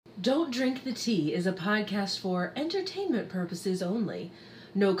Don't Drink the Tea is a podcast for entertainment purposes only.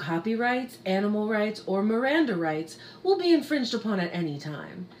 No copyrights, animal rights, or Miranda rights will be infringed upon at any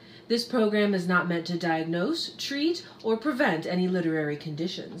time. This program is not meant to diagnose, treat, or prevent any literary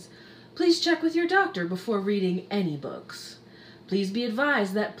conditions. Please check with your doctor before reading any books. Please be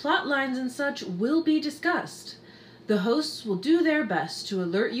advised that plot lines and such will be discussed. The hosts will do their best to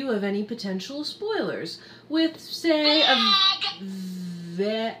alert you of any potential spoilers with, say, a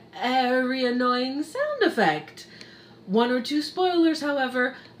very annoying sound effect. One or two spoilers,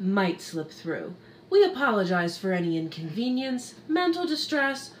 however, might slip through. We apologize for any inconvenience, mental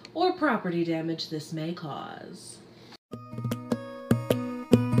distress, or property damage this may cause.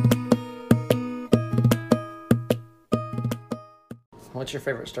 What's your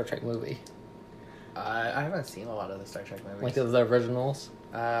favorite Star Trek movie? I haven't seen a lot of the Star Trek movies. Like the originals?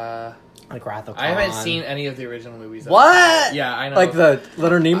 Like Wrath of Khan. I haven't seen any of the original movies. What? Yeah, I know. Like the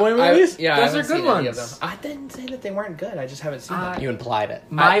Leonard Nimoy movies? Yeah, those I are good seen ones. any of them. I didn't say that they weren't good. I just haven't seen them. You implied it.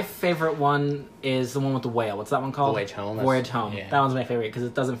 My favorite one is the one with the whale. What's that one called? Voyage Home. Voyage Home. Yeah. That one's my favorite because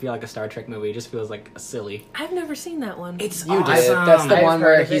it doesn't feel like a Star Trek movie. It just feels like silly. I've never seen that one. It's You awesome. did. That's the I've one heard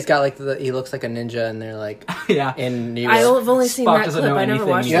where of he's it. got like he looks like a ninja and they're like Yeah. in New York. I've only seen Spock that doesn't clip. know I never anything.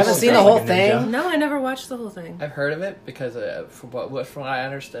 watched He You haven't just seen looks the whole like a ninja. thing? No, I never watched the whole thing. I've heard of it because from what I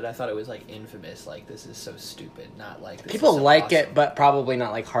understood, I thought it was like infamous. Like, this is so stupid. Not like this People is so like awesome. it, but probably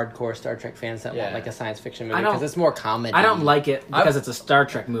not like hardcore Star Trek fans that want Yeah. like a science fiction I movie don't- because it's more comedy. I don't like it because I've- it's a Star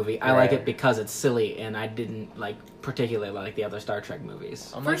Trek movie. I like Right. it because it's silly, and I didn't like particularly like the other Star Trek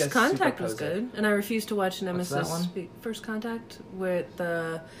movies. I'm like First a Contact super was poser. good, and I refused to watch Nemesis. that one? First Contact with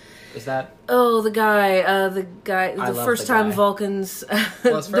the Is that the guy, I the love first the time guy. Vulcans,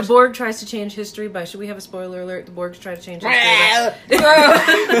 Well, it's the first- Borg tries to change history by. Should we have a spoiler alert? The Borgs try to change history.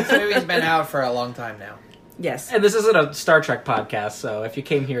 This movie's been out for a long time now. Yes. And this isn't a Star Trek podcast, so if you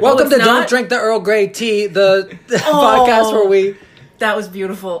came here, Welcome it's to Don't not? Drink the Earl Grey Tea, the podcast where we... That was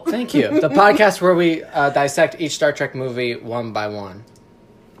beautiful. Thank you. The podcast where we dissect each Star Trek movie one by one.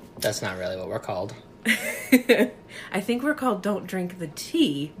 That's not really what we're called. I think we're called Don't Drink the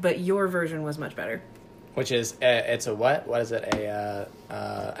Tea, but your version was much better. Which is, it's a what? What is it? An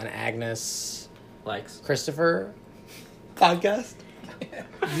Agnes likes. Christopher podcast?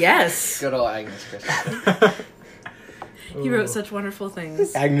 Yes. Good old Agnes Christopher. He wrote such wonderful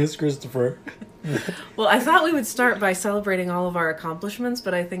things. Agnes Christopher. Well, I thought we would start by celebrating all of our accomplishments,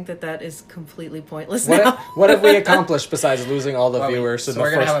 but I think that is completely pointless What, now. what have we accomplished besides losing all the Well, viewers in so the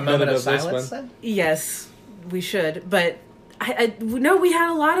we're gonna first have a moment minute of of this silence one? then? Yes, we should. But I know we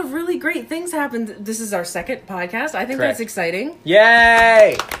had a lot of really great things happen. This is our second podcast. I think Correct. that's exciting.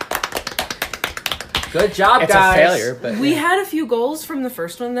 Yay! Good job, It's guys. a failure, but We had a few goals from the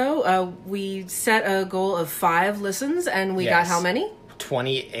first one, though. We set a goal of 5 listens, and we got Yes. how many?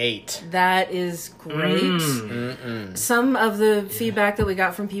 28. That is great. Some of the feedback that we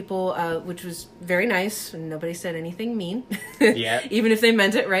got from people, which was very nice, and nobody said anything mean. Yeah. Even if they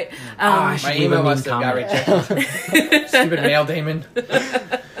meant it, right? I should My leave a email mean must have got comment. rejected. Stupid mail, Damon.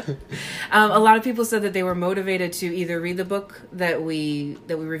 A lot of people said that they were motivated to either read the book that we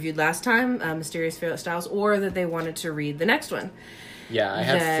reviewed last time, Mysterious Fairy Styles, or that they wanted to read the next one. Yeah, I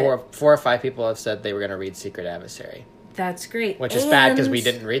had That- four or five people have said they were going to read Secret Adversary, That's great. which is bad because And- we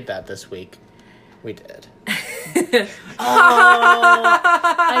didn't read that this week. We did.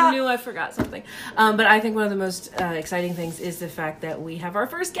 I knew I forgot something. But I think one of the most exciting things is the fact that we have our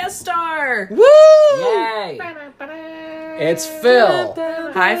first guest star. Woo! Yay! It's Phil.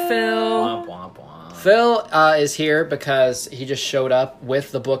 Hi, Phil. Womp, womp, womp. Phil is here because he just showed up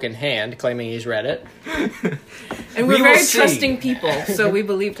with the book in hand, claiming he's read it. And We we're will very see. trusting people, so we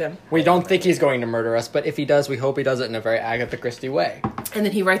believed him. We don't think he's going to murder us, but if he does, we hope he does it in a very Agatha Christie way. And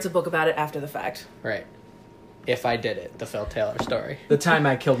then he writes a book about it after the fact. Right. If I Did It, the Phil Taylor story. The time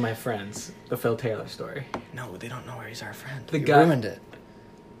I killed my friends. The Phil Taylor story. No, they don't know where he's our friend. The You guy- ruined it.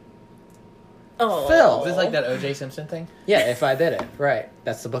 Oh, Phil. Is this like that O.J. Simpson thing? Yeah, If I Did It. Right.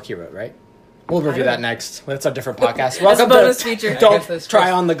 That's the book he wrote, right? We'll review don't that next. That's a different podcast. That's a Welcome bonus to feature. Don't this Try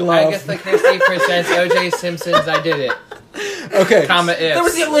Chris- on the I Glove. guess the Christie presents O.J. Simpson's I Did It. Okay. Comma if. That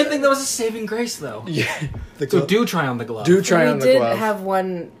was the only thing that was a saving grace, though. Yeah. The So glove. do try on the glove. Do try we on the did glove. have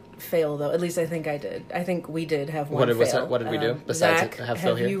one fail, though. At least I think I did. I think we did have one What fail. did we do besides Zach, have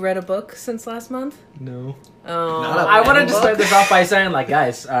Phil here? you read a book since last month? No. Oh, Not a I wanted to book? start this off by saying, like,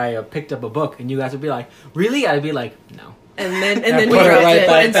 guys, I picked up a book, and you guys would be like, really? I'd be like, no. and then put we it read right it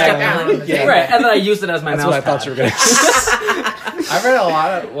back and down. stuck on. Yeah. Right, and then I used it as my That's mouse what I thought you were going to I've read a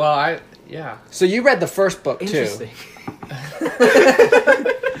lot of. Well, yeah. So you read the first book, too. Interesting.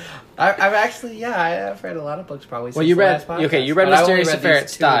 I've actually, I've read a lot of books probably. Well, since you the read last podcast, okay. You read but I only Mysterious read Affair at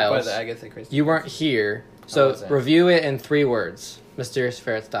these two by Styles. the Agatha Christie. You weren't here, so wasn't. review it in 3 words. Mysterious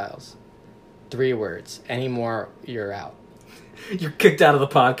Affair at Styles. 3 words. Any more, you're out. You're kicked out of the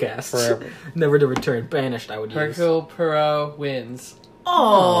podcast. Forever. Never to return. Banished, I would use. Hercule Poirot wins.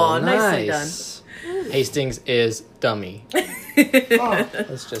 Oh, nicely done. nice. Hastings is dummy. Oh.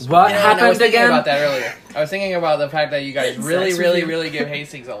 That's just What You know, and I was happened thinking again? about that earlier. I was thinking about the fact that you guys really, Sex really, review. really give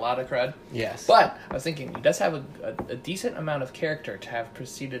Hastings a lot of cred. Yes. But I was thinking he does have a decent amount of character to have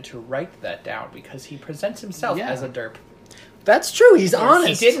proceeded to write that down because he presents himself Yeah. as a derp. That's true. He's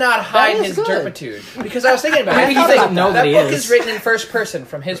honest. He did not hide That his is good. derpitude. Because I was thinking about it. Maybe he I thought doesn't about know that that he book is. is written in first person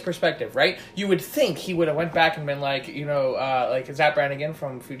from his perspective, right? You would think he would have went back and been like, like Zap Brannigan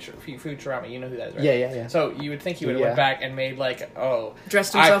from Futurama. You know who that is, right? Yeah. So you would think he would have Yeah. went back and made like,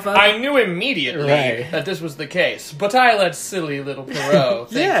 Dressed himself up? I knew immediately Right. that this was the case, but I let silly little Poirot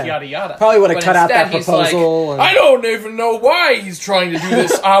think Yeah. yada yada. Probably would have But cut out that instead he's proposal. Like, and- I don't even know why he's trying to do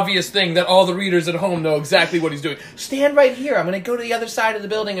this obvious thing that all the readers at home know exactly what he's doing. Stand right here. I'm going to go to the other side of the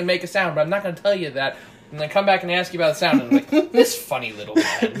building and make a sound, but I'm not going to tell you that. And then come back and ask you about the sound, and I'm like, this funny little man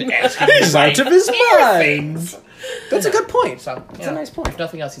asking me He's out of his mind. things. That's a good point. So, That's a nice point. If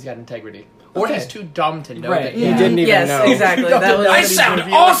nothing else, he's got integrity. Or Okay. he's too dumb to know Right. that He didn't even yes, know. exactly. That was I what he sound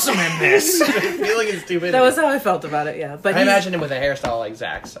revealed. awesome in this. Feeling is stupid. That was how I felt about it. Yeah, but I he's- imagine him with a hairstyle like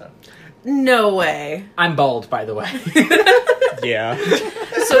Zach. So no way. I'm bald, by the way. Yeah.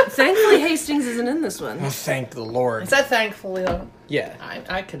 So thankfully, Hastings isn't in this one. Oh, thank the Lord. is that thankfully though? Yeah.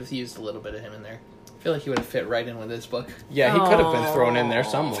 I could have used a little bit of him in there. I feel like he would have fit right in with this book. Yeah, he could have been thrown in there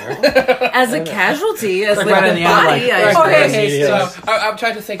somewhere. As a casualty, as like Right in a the end, body. like, I right suppose. there. Hastings. So I'm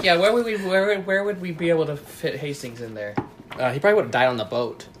trying to think. Yeah, where would we be able to fit Hastings in there? He probably would have died on the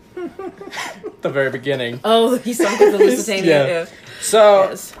boat. The very beginning. Oh, he sunk with the Lusitania. Yeah. Yeah. So,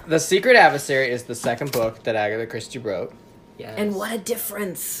 Yes. The Secret Adversary is the second book that Agatha Christie wrote. Yes. And what a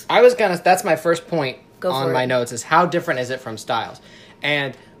difference. That's my first point Go on for my it. notes is how different is it from Styles?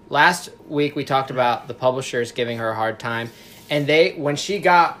 And last week we talked about the publishers giving her a hard time. And when she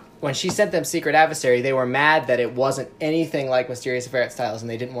sent them Secret Adversary, they were mad that it wasn't anything like Mysterious Affair at Styles and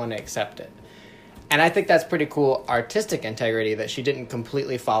they didn't want to accept it. And I think that's pretty cool artistic integrity that she didn't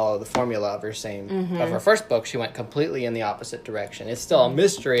completely follow the formula of of her first book. She went completely in the opposite direction. It's still a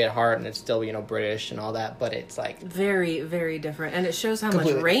mystery at heart and it's still, British and all that, but it's like Very, very different. And it shows how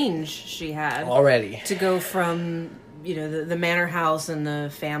Completely. much range she had already. to go from, the manor house and the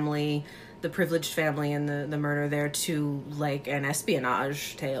family, the privileged family and the murder there to like an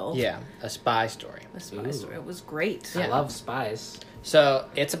espionage tale. Yeah, a spy story. A spy story. It was great. I love spies. So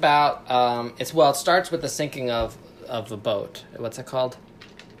it's about it starts with the sinking of the boat. What's it called?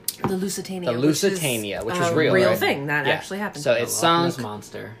 The Lusitania. The Lusitania, which was a real, real right? thing that Yeah. actually happened. So The it Loch sunk. Ness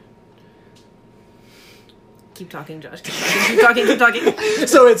monster. Keep talking, Josh. Keep talking.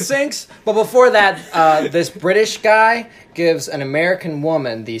 So it sinks, but before that, this British guy gives an American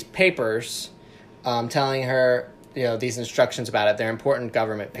woman these papers, telling her these instructions about it. They're important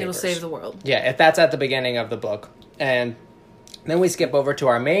government papers. It'll save the world. Yeah, if that's at the beginning of the book, and then we skip over to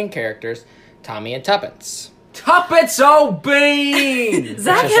our main characters, Tommy and Tuppence. Tuppence O'Bean!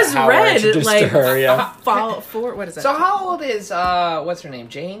 Zach Which is has how we're read introduced to like her, yeah. what is that? So how old is what's her name?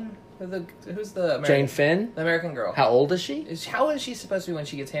 Jane? Who's the American, Jane Finn. the American girl? How old is she? How old is she supposed to be when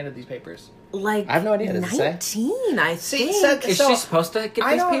she gets handed these papers? Like I have no idea. Does it say? 19, I See, think. Is she supposed to get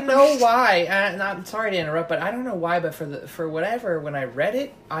I these don't papers? know why. And I'm sorry to interrupt, but I don't know why. But for whatever, when I read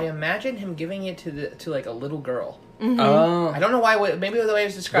it, I imagined him giving it to like a little girl. Oh, I don't know why. Maybe the way it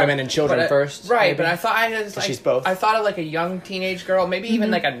was described. Women and children but first, right? maybe? But I thought She's both. I thought of like a young teenage girl, maybe even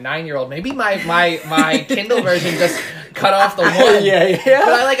like a 9-year-old. Maybe my Kindle version just cut off the one. yeah.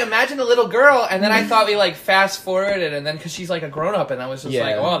 But I like imagined a little girl, and then I thought we like fast forwarded, and then because she's like a grown up, and I was just Yeah.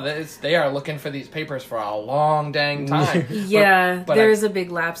 like, oh, they are looking for these papers for a long dang time. Yeah, But there I- is a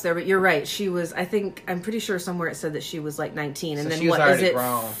big lapse there, but you're right. She was, I'm pretty sure somewhere it said that she was like 19, and So then she was what is already it,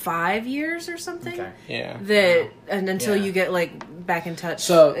 grown. 5 years or something? Okay. Yeah. That and until Yeah. you get like back in touch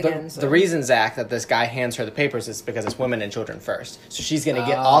So again. the reason, Zach, that this guy hands her the papers is because it's women and children first. So she's going to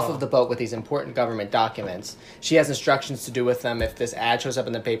get off of the boat with these important government documents. She has instructions to do with them if this ad shows up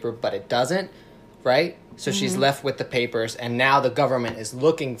in the paper, but it doesn't, right? So she's left with the papers, and now the government is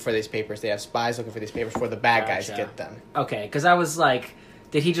looking for these papers. They have spies looking for these papers before the bad guys Gotcha. get them. Okay, because I was like,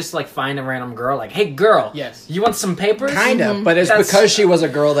 did he just like find a random girl? Like, hey, girl, Yes. you want some papers? Kind of, but it's That's- because she was a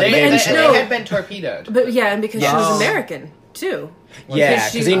girl that They, maybe they, she they no. had been torpedoed. but yeah, and because she was Yes. American too. Yeah,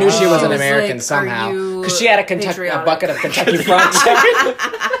 because he knew she was an American like, somehow. "Are you Because she had a patriotic?" bucket of Kentucky Fried Chicken.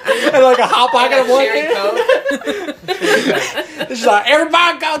 And like a hot pocket of one. Cherry Coke. She's like,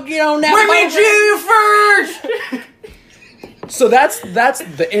 everybody go get on that. Let me first. So that's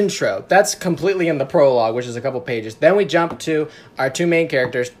the intro. That's completely in the prologue, which is a couple pages. Then we jump to our two main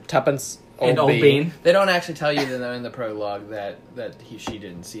characters, Tuppence And Old Bean. They don't actually tell you in the prologue that she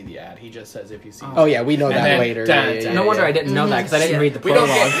didn't see the ad. He just says if you see. Oh yeah, we know And that then later. dun, No wonder I didn't know that because I didn't read the We don't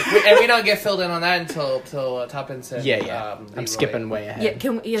prologue. we don't get filled in on that until Tuppence and I'm Leroy. skipping way ahead. Yeah,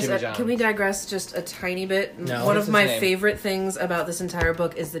 can Jimmy Johns. we digress just a tiny bit? No. One What's of his my name? favorite things about this entire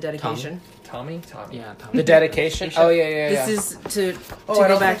book is the dedication. Tommy. Yeah, The dedication. Oh yeah. This is to Oh, I go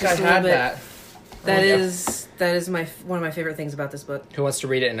don't back think I just a little had bit. that. That Oh, yeah. is one of my favorite things about this book. Who wants to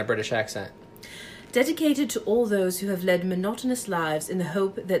read it in a British accent? Dedicated to all those who have led monotonous lives in the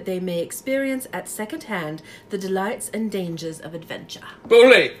hope that they may experience at second hand the delights and dangers of adventure.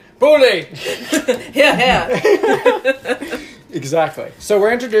 Bully. Yeah. Exactly. So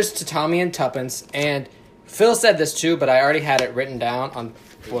we're introduced to Tommy and Tuppence, and Phil said this too, but I already had it written down on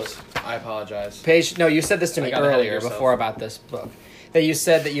I apologize. page. No, you said this to I me got ahead of earlier yourself. before about this book. That you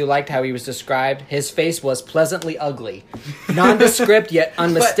said that you liked how he was described. His face was pleasantly ugly, nondescript yet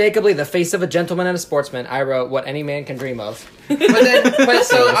unmistakably the face of a gentleman and a sportsman. I wrote what any man can dream of. But so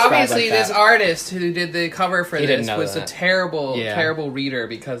Described obviously like this that. artist who did the cover for He didn't this know was that. a terrible, Yeah. terrible reader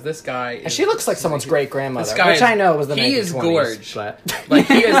because this guy. And she looks like someone's great grandmother, This guy which is- I know was the 1920s. he is gorge. But Like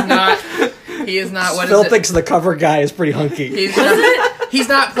he is not. He is not. What Phil is it? thinks the cover guy is pretty hunky. He's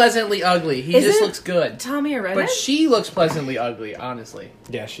not pleasantly ugly. He Is just it looks good. Tommy a redhead? But she looks pleasantly ugly, honestly.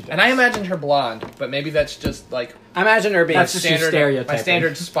 Yeah, she does. And I imagined her blonde, but maybe that's just like I imagine her being That's just your standard, stereotyping. my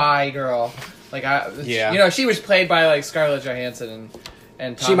standard spy girl. Like Yeah. you know, she was played by like Scarlett Johansson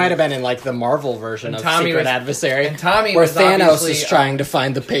and Tommy. She might have been in like the Marvel version And of Tommy Secret was- Adversary, and Tommy where was Thanos obviously, is trying to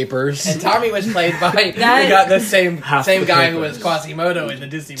find the papers. And Tommy was played by we That- got the same Half same the guy papers. who was Quasimodo in the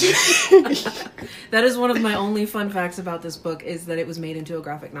Disney movie. That is one of my only fun facts about this book is that it was made into a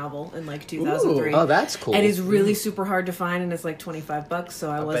graphic novel in like 2003. Oh, that's cool. And it's really super hard to find, and it's like $25. So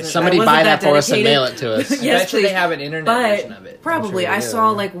I wasn't. Somebody I wasn't buy that for us and dedicated. mail it to us. I Yes, bet you they please. have an internet But version of it. probably, I'm I sure they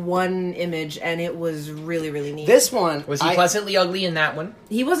saw do. like one image, and it was really, really neat. This one Was he pleasantly ugly in that one?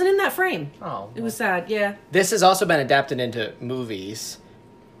 He wasn't in that frame. Oh, It was sad. Yeah. This has also been adapted into movies.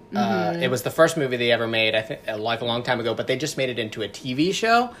 It was the first movie they ever made, I think, like a long time ago. But they just made it into a TV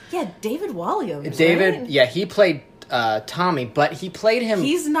show. Yeah, David Walliams. David, right? yeah, he played Tommy, but he played him.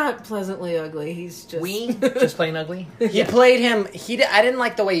 He's not pleasantly ugly. He's just. we just plain ugly. He played him. I didn't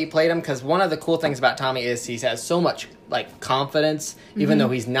like the way he played him because one of the cool things about Tommy is he has so much like confidence, even though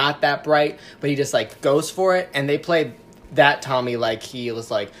he's not that bright. But he just like goes for it, and they played that Tommy like he was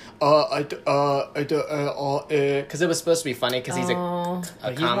like because it was supposed to be funny because he's a But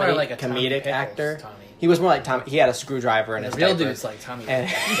he's comedy more like a Tommy comedic Pickles, actor. Tommy. He was more like Tommy. He had a screwdriver in The his real diaper. dude's like Tommy. And-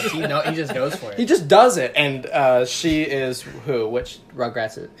 He just goes for it. He just does it, and she is who? Which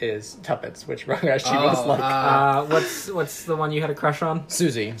Rugrats is Tuppence? Which Rugrats she was like? What's the one you had a crush on?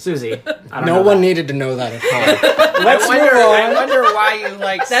 Susie. Susie. I don't No know one that. needed to know that at home. Let's I move on. wonder why you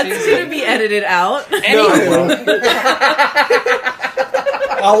like That's Susie. going to be edited out. Anywho,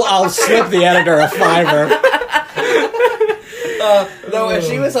 I'll slip the editor a $5. No, if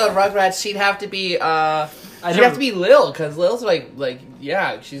she was on Rugrats, she'd have to be. She'd have to be Lil, because Lil's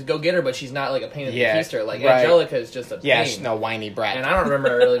yeah, she's go getter, but she's not like a pain in the Yeah, keister. Like right. Angelica is just a pain. Yeah, she's no whiny brat. And I don't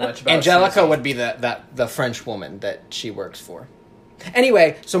remember really much about Angelica Susie. would be the French woman that she works for.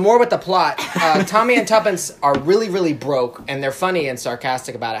 Anyway, so more with the plot. Tommy and Tuppence are really, really broke, and they're funny and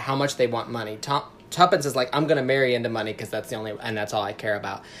sarcastic about it, how much they want money. Tuppence is like, I'm going to marry into money because that's that's all I care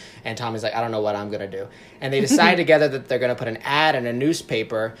about. And Tommy's like, I don't know what I'm going to do. And they decide together that they're going to put an ad in a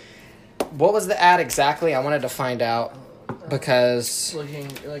newspaper. What was the ad exactly? I wanted to find out because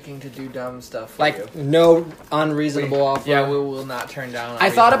looking to do dumb stuff. For like you. no unreasonable offer. Yeah, we will not turn down. I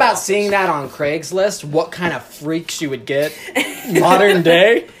thought about seeing that on Craigslist, what kind of freaks you would get modern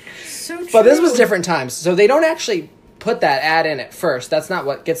day. So true. But this was different times. So they don't actually put that ad in at first. That's not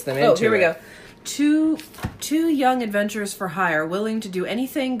what gets them into Oh, here we it. go. Two young adventurers for hire, willing to do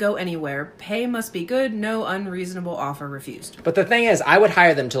anything, go anywhere. Pay must be good. No unreasonable offer refused. But the thing is, I would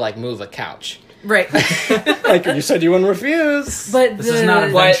hire them to like move a couch. Right. Like you said, you wouldn't refuse. But This is not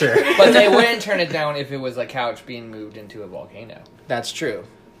a But, adventure. but they wouldn't turn it down if it was a couch being moved into a volcano. That's true.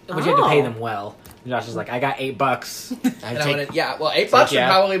 But you have to pay them well. And Josh is like, I got $8. I And I take, went, yeah, well, $8 would you out-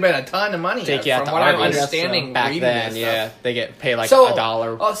 probably been a ton of money. take you out from to what I'm Arby's. understanding back reading then. this Yeah, stuff. they pay like So,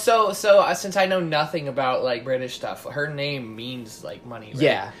 $1. Oh, so since I know nothing about like British stuff, her name means like money. Right?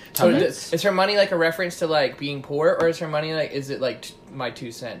 Yeah, So tuppence. is her money like a reference to like being poor, or is her money like is it like my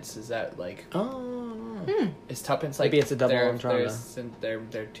 2 cents? Is that like is tuppence like Maybe it's a double their- entendre.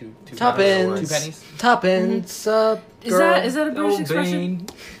 They're two Tuppence. 2 pennies? Tuppence up, Is that a British Oh, expression? Bane.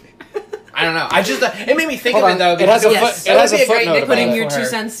 I don't know. I just it made me think Hold of on. it though. It has a because foot- it has would a be great footnote nickname about Putting it. your for 2 her.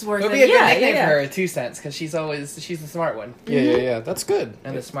 cents worth It would of be a good yeah, nickname yeah, for yeah. her, 2 cents, because she's the smart one Yeah. That's good.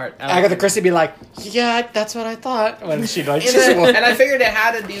 and the smart. Agatha Christie be like, yeah, that's what I thought when she like. And I figured it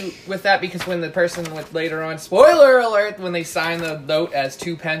had to do with that because when the person went later on, spoiler alert, when they signed the note as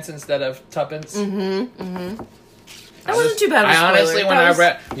 2 pence instead of tuppence. That wasn't too bad of a I spoiler. honestly, when That I was-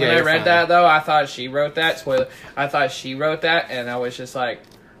 read Yeah, I you're read fine. that though, I thought she wrote that. Spoiler. I thought she wrote that, and I was just like,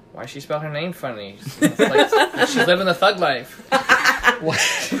 why she spell her name funny? It's like, she's living the thug life.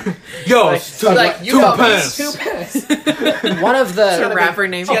 Yo, Like, two, like you two got me pence 2 pence. One of It's a the rapper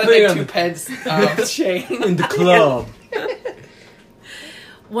name. She got a pay big him. 2 pence chain. in the club.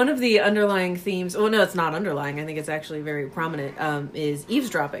 One of the underlying themes, well, no, it's not underlying. I think it's actually very prominent, is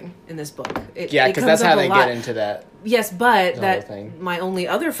eavesdropping in this book. yeah, because comes that's up how a they lot. get into that. Yes, but The that whole thing. my only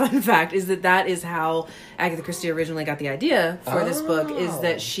other fun fact is that is how Agatha Christie originally got the idea for this book. Is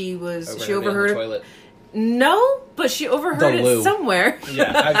that she overheard toilet. no, but she overheard The it loo. somewhere.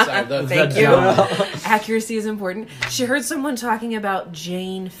 Yeah, I'm sorry. Thank The you. dumb. Accuracy is important. She heard someone talking about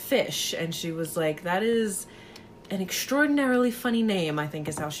Jane Fish, and she was like, "That is an extraordinarily funny name." I think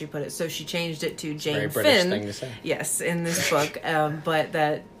is how she put it. So she changed it to Jane Very British Finn. thing to say. Yes, in this book, but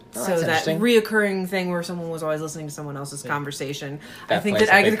that. Oh, So that's that interesting. reoccurring thing where someone was always listening to someone else's conversation. I That think plays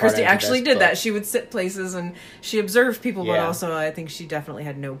that a big Agatha part Christie into actually this did that. book. She would sit places and she observed people, but Yeah. also I think she definitely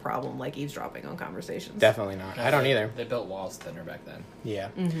had no problem like eavesdropping on conversations. Definitely not. I don't either. They built walls thinner back then. Yeah.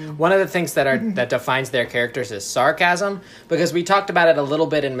 One of the things that defines their characters is sarcasm, because we talked about it a little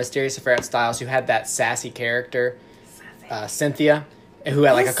bit in Mysterious Affair at Styles, who had that sassy character, Cynthia, who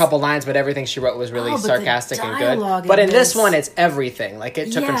had like a Yes. couple lines, but everything she wrote was really Oh, but the sarcastic and good. dialogue But in in this this- one, it's everything. Like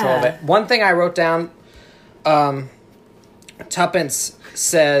it took control of Yeah. it. One thing I wrote down, Tuppence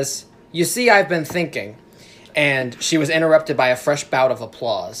says, "You see, I've been thinking," and she was interrupted by a fresh bout of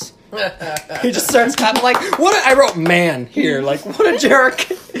applause. He just starts kind of like, what? I wrote man here, like what a jerk.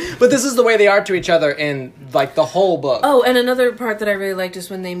 But this is the way they are to each other in like the whole book. Oh, and another part that I really liked is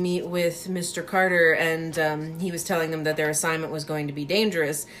when they meet with Mr. Carter, and he was telling them that their assignment was going to be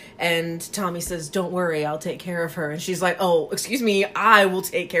dangerous. And Tommy says, "Don't worry, I'll take care of her." And she's like, "Oh, excuse me, I will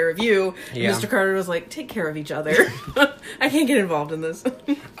take care of you." Yeah. Mr. Carter was like, "Take care of each other. I can't get involved in this."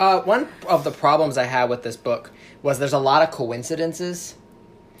 One of the problems I had with this book was there's a lot of coincidences.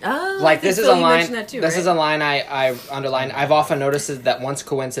 Oh, I Like think this is Phil, a you line. mentioned that too, This right? is a line I underlined. I've often noticed is that once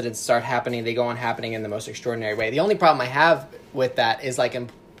coincidences start happening, they go on happening in the most extraordinary way. The only problem I have with that is like in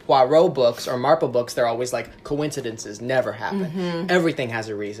Poirot books or Marple books, they're always like coincidences never happen. Mm-hmm. Everything has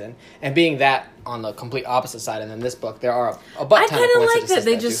a reason. And being that on the complete opposite side, and in this book, there are a butt I ton of kind of like coincidences that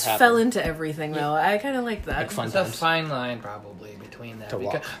they do just happen. fell into everything, though. I kind of like that. Like fun It's a times. fine line, probably, between that. To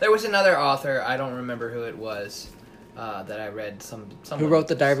Because walk. there was another author, I don't remember who it was, that I read. Who wrote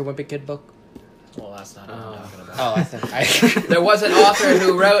the Diary of a Wimpy Kid book? Well, that's not what I'm talking about. Oh, I think There was an author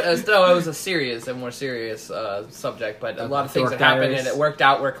who wrote, it was a more serious subject, but a lot of things Dork that happened Diaries. and it worked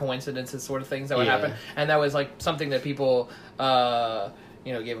out were coincidences, sort of things that would Yeah. happen. And that was like something that people,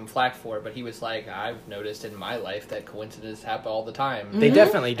 gave him flack for, but he was like, I've noticed in my life that coincidences happen all the time. They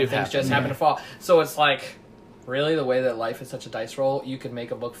definitely do And things happen. just happen to fall. So it's like, really, the way that life is such a dice roll, you could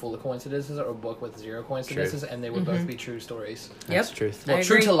make a book full of coincidences or a book with zero coincidences, and they would both be true stories. That's Yep. truth. I Well,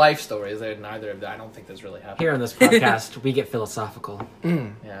 true agree. to life stories. They're neither of that. I don't think this really happened. Here on this podcast, we get philosophical.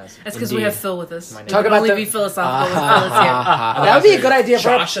 Yes. That's because we Indeed. have Phil with us. My We name. can Talk about only the- be philosophical with Phil is here. That would be a good idea for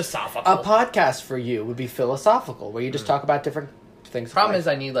Josh is a podcast for you. Would be philosophical, where you just talk about different things. The problem is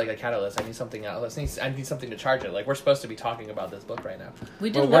I need like a catalyst. I need something else. I need something to charge it. Like we're supposed to be talking about this book right now. We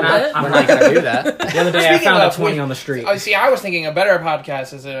did we're a little bit. not. We're not going to do that. The other day, I Speaking found a of 20 which- on the street. Oh, see, I was thinking a better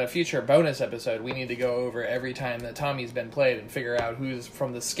podcast is in a future bonus episode. We need to go over every time that Tommy's been played and figure out who's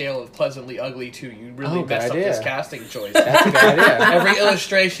from the scale of pleasantly ugly to you really Oh, good messed up idea. this casting choice. That's a good idea. Every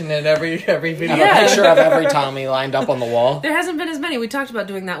illustration and every video. Yeah. A picture of every Tommy lined up on the wall. There hasn't been as many. We talked about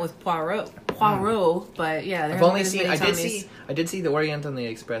doing that with Poirot, but yeah, there I've hasn't only been as seen. many I Tommies. did see the Orient and the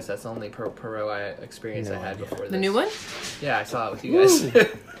Express. That's the only Perot experience No I had idea. before this. The new one. Yeah, I saw it with you guys.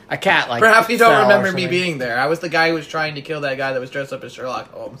 A cat, like Perhaps you don't fell or remember me something. being there. I was the guy who was trying to kill that guy that was dressed up as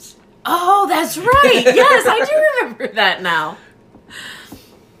Sherlock Holmes. Oh, that's right. Yes, I do remember that now.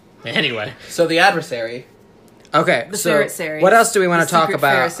 Anyway. So the adversary. Okay, The so ferret series. what else do we want The to talk Secret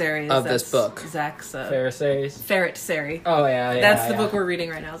about Ferret series, of this that's book? Zach's Pharisees. ferret series. Oh yeah, yeah. That's the yeah. book we're reading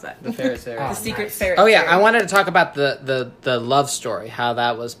right now, Zach. The Pharisee. The Secret Ferret. Oh yeah, series. I wanted to talk about the love story, how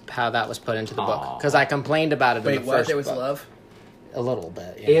that was put into the book, Aw. because I complained about it Wait, in the what? first There was book. love? A little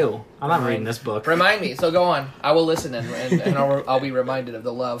bit. Yeah. Ew. I'm not reading this book. Remind me. So go on. I will listen and I'll be reminded of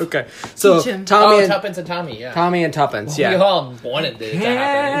the love. Okay, so Teach him. Tommy and Tuppence and Tommy, yeah. Tommy and Tuppence, We yeah. all wanted this to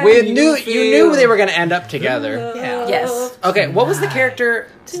happen. We You knew feel- you knew they were going to end up together. Yeah. Yes. Okay, what was the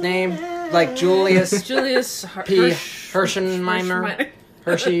character's name? Like Julius Julius P. Hersheimer?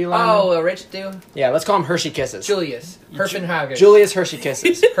 Hershey. Oh, a rich dude? Yeah, let's call him Hershey Kisses. Julius. Herfenhager. Julius Hershey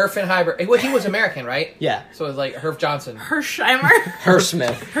Kisses. Herfenheimer. Well, he was American, right? Yeah, So it was like Herf Johnson. Hersheimer.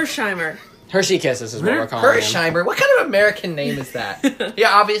 Hersmith. Hersheimer. Hershey Kisses is what we're calling him. Hersheimer. What kind of American name is that?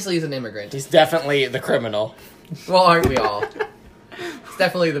 Yeah, obviously he's an immigrant. He's definitely the criminal. Well, aren't we all? It's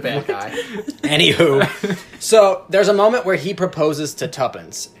definitely the bad guy. Anywho, so there's a moment where he proposes to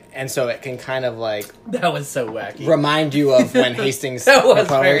Tuppence, and so it can kind of like That was so wacky. remind you of when Hastings That was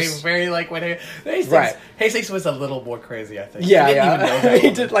very, proposed. very like when Hastings. Right. Hastings was a little more crazy, I think. Yeah, He didn't even know yeah. that He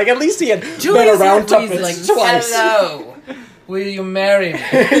woman. did, like at least he had Julius been around had Tuppence reasons. twice. Hello. Will you marry me?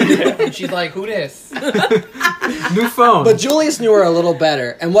 And she's like, who this? New phone. But Julius knew her a little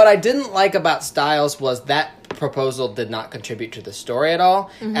better, and what I didn't like about Styles was that proposal did not contribute to the story at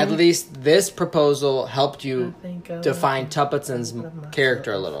all. At least this proposal helped you define Tuppence's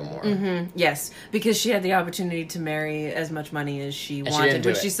character a little more. Yes, because she had the opportunity to marry as much money as she she didn't wanted, do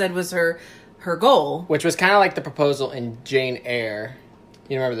which it. she said was her goal. Which was kind of like the proposal in Jane Eyre.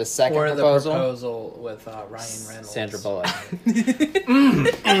 You remember the second Or the proposal? proposal with Ryan Reynolds. Sandra Bullock.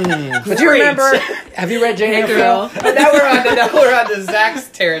 But do you remember? Have you read Jane Eyre? girl. Phil? But now we're on to Zach's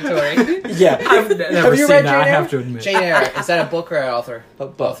territory. Yeah. I've never Have you seen read that. I Jane have Eyre? to admit. Jane Eyre. Is that a book or an author?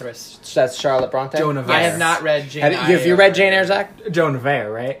 Both. Authoress. That's Charlotte Bronte. Joan of I Arc. have not read Jane Eyre. Have you read Jane Eyre, Zach? Joan of Arc,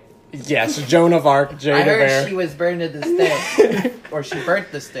 right? Yes, Joan of Arc, Jane I of heard Eyre. she was burned at the stake. Or she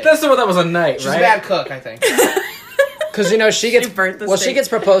burnt the steak. That's the one that was a night, She's right? a bad cook, I think. Because she gets burnt the well, she steak. gets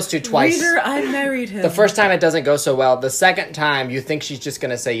proposed to twice. Reader, I married him. The first time it doesn't go so well. The second time you think she's just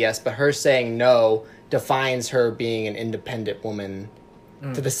going to say yes, but her saying no defines her being an independent woman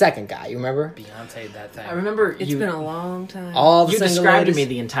to the second guy. You remember? Beyonce, that thing. I remember It's you. been a long time. All the You single described to ladies. me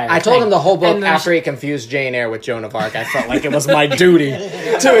the entire. I told thing. him the whole book And then after he confused Jane Eyre with Joan of Arc. I felt like it was my duty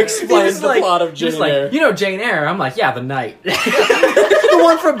to explain Just the like- plot of just Jane like, Eyre. you know Jane Eyre. I'm like, yeah, the night. The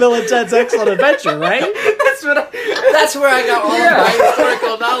one from Bill and Ted's Excellent Adventure, right? That's what I. That's where I got all Yeah. of my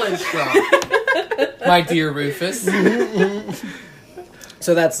historical knowledge from. My dear Rufus.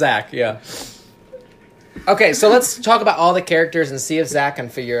 So that's Zach, yeah. Okay, so let's talk about all the characters and see if Zach can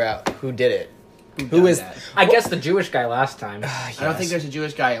figure out who did it. Who is that? I guess the Jewish guy last time. I don't think there's a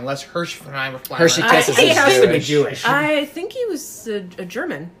Jewish guy unless Hersheimer. Hershey I- Kisses he is has to be Jewish. Jewish. I think he was a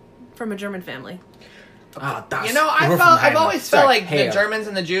German, from a German family. Oh, that's, You know, we're from I've Heidelberg. always felt like Hey, the Germans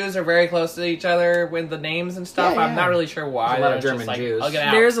and the Jews are very close to each other with the names and stuff. Yeah, I'm yeah. not really sure why. There's a lot of It's just German like, Jews. hug it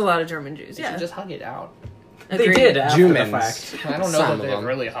out. There's a lot of German Jews. They Yeah, should just hug it out. They Agreed. did after the Jumans. fact. I don't know Some that of they've them.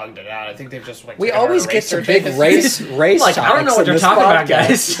 really hugged it out. I think they've just like. We taken always our get to race big certificates. race Like, I don't know talks what in you're this talking about,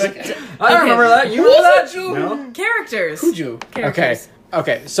 podcast. guys. I don't remember that. You Who's remember a that? Jew? No. Characters. Who Jew? Okay, Characters.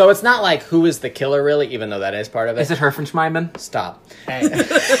 okay. So it's not like who is the killer really, even though that is part of it. Is it Herfenschmeimen? Stop.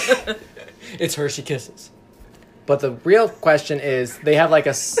 Hey. It's Hershey Kisses. But the real question is, they have like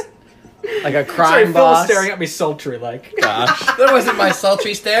a Sorry, crime Phil boss. was staring at me sultry like. Gosh. That wasn't my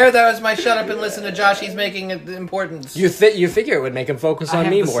sultry stare. That was my shut up and listen to Josh. He's making it importance. You figure it would make him focus I on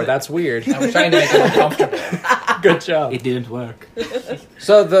have me to more. say- That's weird. I was trying to make him uncomfortable. Good job. It didn't work.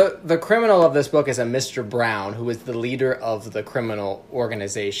 So the criminal of this book is a Mr. Brown, who is the leader of the criminal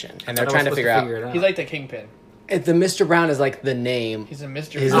organization, and they're trying to figure out. it out. He's like the kingpin. The Mr. Brown is like the name. He's a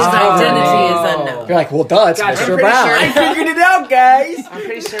Mr. His His Oh. identity is unknown. You're like, well, duh, it's Guys, I'm Mr. pretty Brown. sure- I figured it out, guys. I'm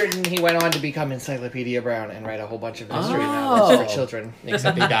pretty certain he went on to become Encyclopedia Brown and write a whole bunch of mystery Oh. novels for children.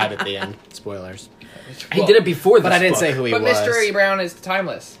 Except he died at the end. Spoilers. He did it before this But I didn't book. say who he But was. Mystery Brown is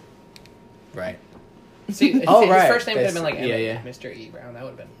timeless. Right. See, Oh, his right. first name could have been like Yeah, Emmett. yeah. Mr. E. Brown. That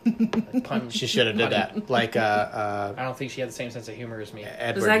would have been like, pun. She should have did that. Like I don't think she had the same sense of humor as me.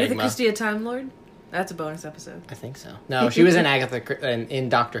 Edward Was Agatha Nygma. Christie a Time Lord? That's a bonus episode. I think so. No, she was in in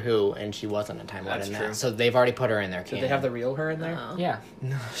Doctor Who, and she wasn't a Time Lord That's in true. that. So they've already put her in their Did canon. they have the real her in there? Oh. Yeah.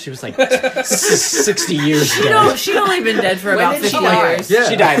 No, she was like 60 years She'd dead. she'd only been dead for When about did she 50 die? years. Yeah.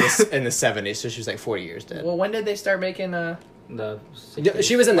 She died in the 70s, so she was like 40 years dead. Well, when did they start making The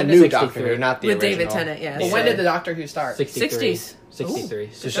She was in the new Doctor Who, not the With original. David Tennant, yes. Well, when did the Doctor Who start? 60s. 63.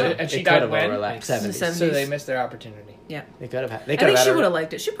 And she It died could have when? overlapped. 70s. 70s. So they missed their opportunity. Yeah. They could have had. I think she would have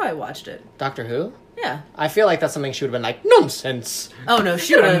liked it. She probably watched it. Doctor Who. Yeah. I feel like that's something she would have been like nonsense. Oh no,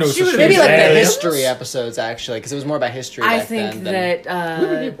 she would have. no She would such have Maybe like the Aliens? history episodes actually, because it was more about history. I back think then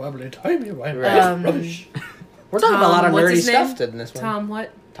that Wobbly, timey, wimey, Right. rubbish. we're talking about a lot of what's nerdy his name? stuff in this one. Tom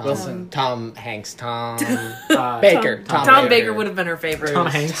what? Wilson. Tom Hanks. Tom Baker. Tom Baker would have been her favorite. Tom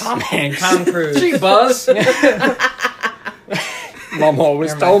Hanks. Tom Hanks. Tom Cruise. Gee, Buzz. Mom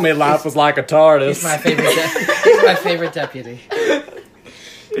always You're told me life was like a TARDIS. He's my favorite. He's my favorite deputy.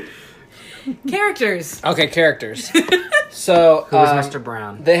 Characters. Okay, characters. So Who was Mr.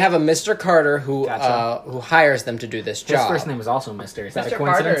 Brown? they have a Mr. Carter who Gotcha. who hires them to do this His job. first name was also Mr. Is that a Mr.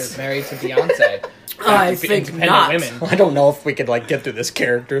 Carter coincidence? is married to Beyonce. I think Independent not. women. I don't know if we could like get through this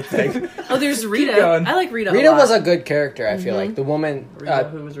character thing. Oh, there's Rita. going. I like Rita. Rita a lot. was a good character. I feel like the woman, Rita,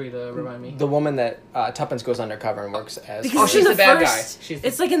 who was Rita? Remind me. the woman that Tuppence goes undercover and works as. Because Oh, it's she's in the bad guy. first, She's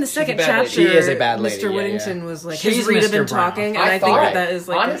it's like in the second bad lady. chapter. She is a bad lady, Mr. yeah, Whittington yeah. was like, She's has Rita Mr. been Brown. talking? And I think that is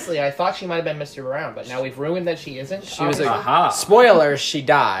like. honestly, I thought she might have been Mr. Brown, but now we've ruined that she isn't. She was a Aha. spoiler. She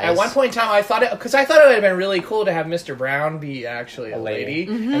dies At one point in time, I thought it because I thought it would have been really cool to have Mr. Brown be actually a lady.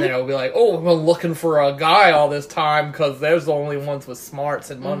 lady, and then it would be like, oh, I've been looking for a guy all this time because there's the only ones with smarts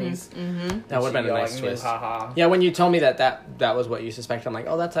and monies. That would have been a nice twist. Haha. Yeah, when you told me that was what you suspected, I'm like,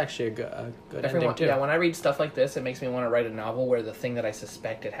 oh, that's actually a good ending too. Yeah, when I read stuff like this, it makes me want to write a novel where the thing that I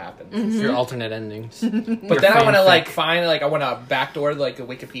suspected happens. Your alternate endings. But then I want to like find like I want to backdoor like a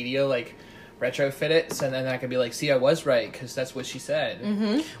Wikipedia like retrofit it, so then I could be like, see, I was right because that's what she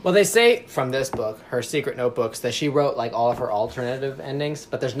said. Well, they say from this book, her secret notebooks, that she wrote like all of her alternative endings,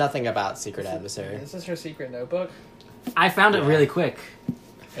 but there's nothing about Secret Adversary. This is her secret notebook. I found it really quick.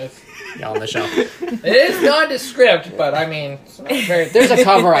 It's, Yeah, on the shelf. it is nondescript, but I mean, it's not very. There's a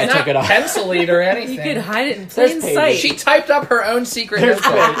cover. I not took it off. penciled or anything. You could hide it in There's plain pages. sight. She typed up her own secret Wait,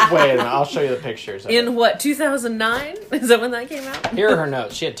 notebook. wait a minute. I'll show you the pictures. Of in it. what, 2009? Is that when that came out? Here are her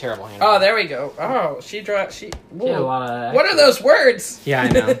notes. She had terrible handwriting. Oh, there we go. Oh, she drew. She. She had a Whoa. lot of. What are those words? Yeah, I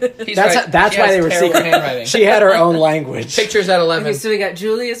know. He's That's right. that's She why has they were terrible secret. handwriting. She had her own language. Pictures at 11. Okay, so we got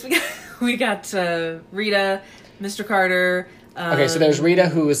Julius, we got Rita, Mr. Carter. Okay, so there's Rita,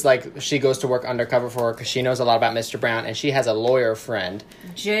 who is like, she goes to work undercover for her because she knows a lot about Mr. Brown, and she has a lawyer friend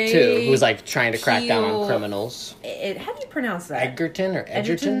Jay, too, who's like trying to crack down Peel- on criminals. How do you pronounce that? Egerton or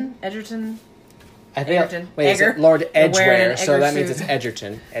Edgerton? Edgerton. I think. Egerton. Wait, is Egger. it Lord They're wearing Edgware? an So Egger that means suit. it's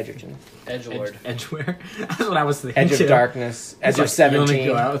Edgerton. Edgerton. Edgelord. Edgeware? That's what I was thinking. Edge of too. Darkness. Edge It's of like, you 17. wanna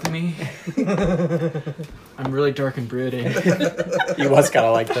go out with me? I'm really dark and brooding. He was kind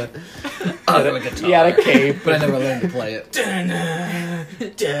of like the. Oh, like a He had a cape. but I never learned to play it.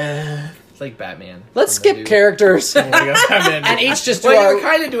 It's like Batman. Let's From the skip dude. characters. and And each just do well, you our were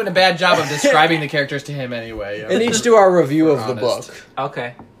kind of doing a bad job of describing the characters to him anyway. and each do our review of the honest. book.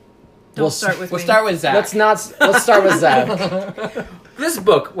 Okay. Don't We'll start with We'll me. start with Zach. Let's start with Zach. This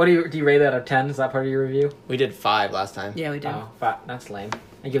book, what do you rate it out of 10? Is that part of your review? We did 5 last time. Yeah, we did. Oh, that's lame.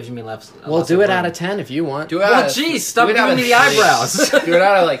 It gives me less. We'll do it out of 10 if you want. Do it Well, out of- geez, stop do it out giving of me the 3. eyebrows. Do it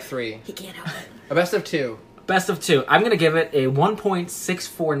out of like 3. He can't help it. A best of 2. Best of 2. I'm gonna give it a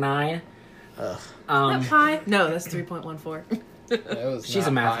 1.649. Ugh. Not high. No, that's 3.14. She's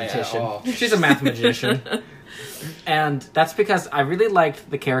a mathematician. She's a mathematician. And that's because I really liked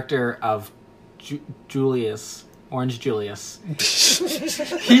the character of Julius, Orange Julius.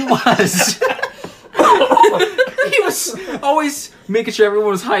 He was. He was always making sure everyone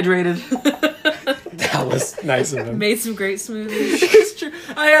was hydrated. That was nice of him. Made some great smoothies. It's true.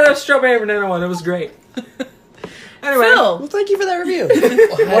 I had a strawberry banana one. It was great. Anyway, Phil, Well, thank you for that review.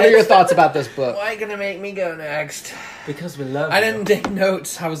 What are your thoughts about this book? Why are you gonna make me go next? because we love I you. didn't take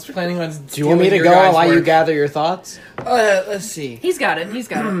notes. I was planning on. Do you want me to go while you gather your thoughts? Let's see. he's got it. He's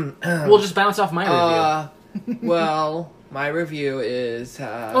got it. We'll just bounce off my review. Well, my review is.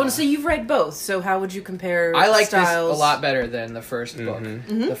 Oh, so you've read both. So how would you compare? I like styles? this a lot better than the first book.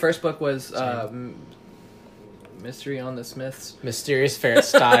 Mhm. The first book was Mystery on the Smiths. Mysterious Ferret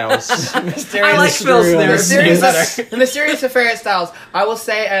Styles. Mysterious I like Phil's Mystery on the there. Mysterious, Smiths. the Mysterious Affair Styles. I will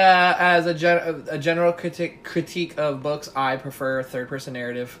say, as a general critique of books, I prefer third-person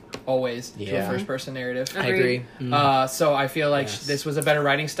narrative always to a Yeah. first-person narrative. I agree. So I feel like Yes. this was a better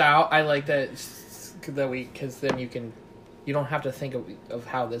writing style. I like that because then you don't have to think of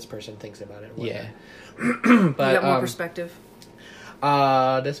how this person thinks about it. and Yeah. whatnot. You But got more perspective.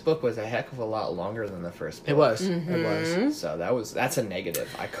 This book was a heck of a lot longer than the first book. It was. Mm-hmm. It was. So that's a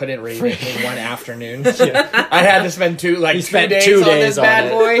negative. I couldn't read it in one afternoon. I had to spend two days two on days this on bad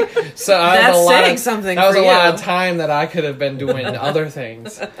it. boy. So That's was a lot saying of, something That was for a lot you. of time that I could have been doing other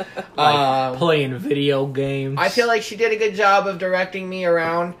things. Playing video games. I feel like she did a good job of directing me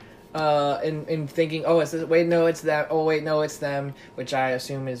around in thinking, oh, it's this, wait, no, it's them. Oh, wait, no, it's them, which I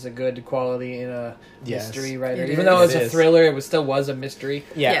assume is a good quality in a mystery writer. It Even is. though it was It a is. thriller, it still was a mystery.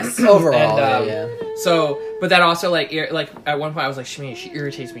 Yeah. Yes. Overall, And, yeah. So, but that also like at one point I was like, she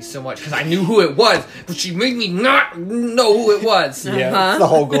irritates me so much because I knew who it was, but she made me not know who it was. Yeah, Uh-huh. it's the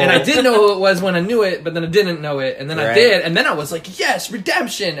whole goal. And I did know who it was when I knew it, but then I didn't know it, and then I Right. did, and then I was like, yes,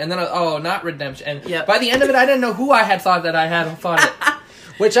 redemption, and then not redemption, and Yep. by the end of it, I didn't know who I had thought that I had thought it.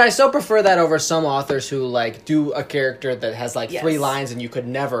 Which I still prefer that over some authors who like do a character that has like Yes. 3 lines and you could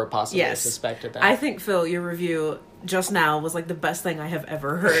never possibly Yes. suspect it. I think, Phil, your review just now was like the best thing I have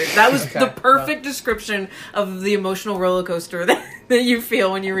ever heard. That was Okay, the perfect description of the emotional roller coaster that you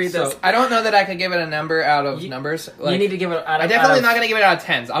feel when you read this. So I don't know that I could give it a number out of numbers. You need to give it. I'm definitely not going to give it out of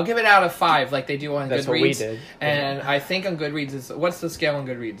 10s. I'll give it out of 5, like they do on That's Goodreads. what we did. And I think on Goodreads is what's the scale on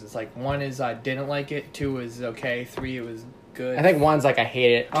Goodreads? It's like 1 is I didn't like it, 2 is okay, 3 it was good. I think 1's like I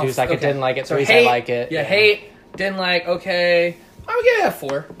hate it, 2's like I okay. didn't like it, So 3's hate, I like it. Yeah, hate, didn't like, okay. I would give it a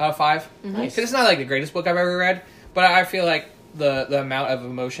 4 out of 5. Nice. 'Cause it's not like the greatest book I've ever read, but I feel like the amount of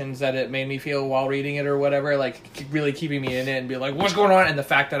emotions that it made me feel while reading it or whatever, like really keeping me in it and be like, what's going on? And the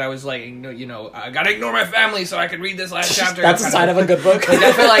fact that I was like, I gotta ignore my family so I could read this last chapter. That's a sign of a good book. Like,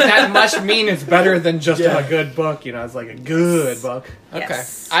 I feel like that must mean it's better than just a good book. It's like a good book. Okay.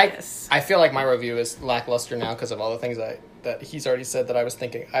 Yes. I feel like my review is lackluster now because of all the things that he's already said that I was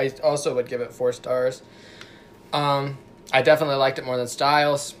thinking. I also would give it 4 stars. I definitely liked it more than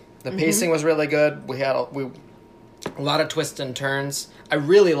Styles. The pacing was really good. We had a lot of twists and turns. I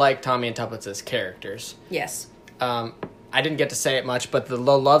really like Tommy and Tuppett's characters. Yes. I didn't get to say it much, but the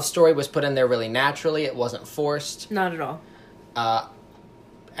love story was put in there really naturally. It wasn't forced. Not at all.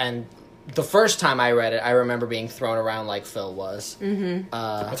 And the first time I read it, I remember being thrown around like Phil was.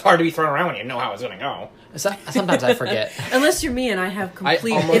 It's hard to be thrown around when you know how it's gonna go. Sometimes I forget. Unless you're me and I have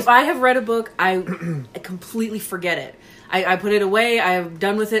complete... almost- if I have read a book, I completely forget it. I put it away, I'm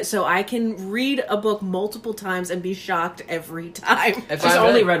done with it, so I can read a book multiple times and be shocked every time. If She's I'm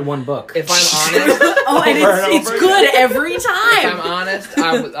only read one book. If I'm honest, Oh, and it's good every if I'm time! honest,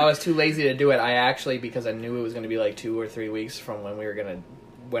 I was too lazy to do it. I actually, because I knew it was going to be like 2 or 3 weeks from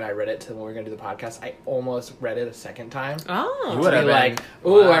when I read it to when we were going to do the podcast, I almost read it a second time. Oh. You would have Be been. like,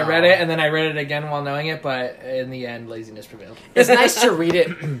 ooh, I Wow. read it, and then I read it again while knowing it, but in the end, laziness prevailed. It's nice to read it.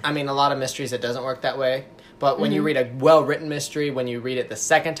 I mean, a lot of mysteries, it doesn't work that way. But when you read a well-written mystery, when you read it the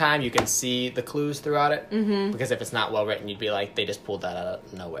second time, you can see the clues throughout it. Mm-hmm. Because if it's not well-written, you'd be like, they just pulled that out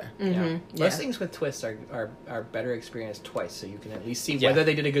of nowhere. Yeah. Yeah. Most things with twists are better experienced twice, so you can at least see Yeah. whether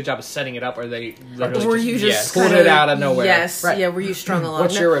they did a good job of setting it up or they literally Were you just pulled kinda- it out of nowhere. Yes, Right. yeah, were you strung along?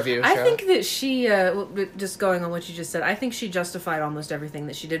 What's your review, I Charlotte? think that she, just going on what you just said, I think she justified almost everything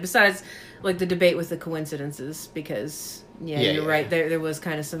that she did, besides, like, the debate with the coincidences, because, Yeah, you're yeah. right, there was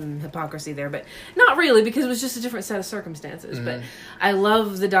kind of some hypocrisy there, but not really, because it was just a different set of circumstances, but I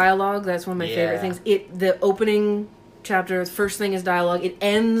love the dialogue, that's one of my favorite Yeah. things. The opening chapter, the first thing is dialogue, it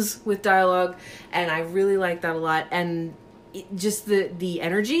ends with dialogue, and I really like that a lot, and just the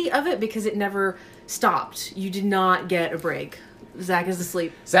energy of it, because it never stopped. You did not get a break. Zach is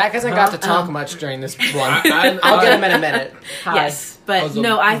asleep. Zach hasn't got to talk much during this one. I- I'll get him in a minute. Yes, but Also-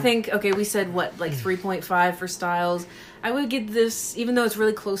 no, I think, okay, we said what, like 3.5 for Styles. I would give this, even though it's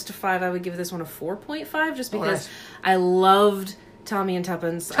really close to 5, I would give this one a 4.5, just because nice. I loved Tommy and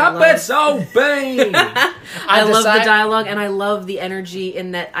Tuppence. Tuppence O'Bane! I love the decide- dialogue, and I love the energy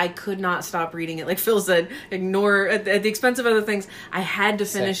in that I could not stop reading it. Like Phil said, ignore at the expense of other things. I had to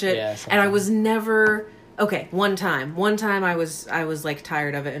finish it, yeah, and I was never okay. One time I was like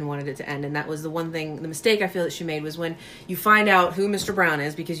tired of it and wanted it to end, and that was the one thing. The mistake I feel that she made was when you find out who Mr. Brown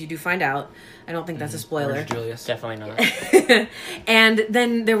is, because you do find out. I don't think that's a spoiler. Orange Julius. Definitely not. And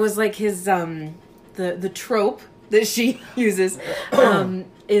then there was like his the trope that she uses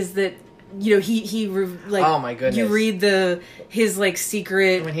is that he like, Oh, my goodness. you read his like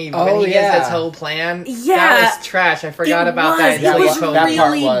secret When he Oh, has yeah. this whole plan, Yeah. that was trash. I forgot about that. It until you was told that me.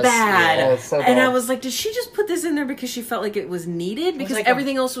 part really was- bad. yeah, it's so and I dull. was like, did she just put this in there because she felt like it was needed? Because like a-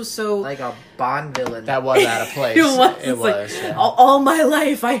 everything else was so... Like a Bond villain. That was out of place. it was. It It's like, was. Yeah. all my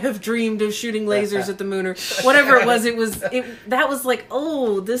life I have dreamed of shooting lasers at the moon, or whatever it was. That was like,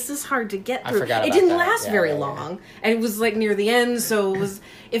 oh, this is hard to get I through. forgot It about didn't that. last Yeah, very yeah, yeah. long, and it was like near the end, so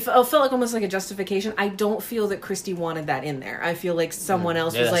it felt like almost like a justification. I don't feel that Christie wanted that in there. I feel like someone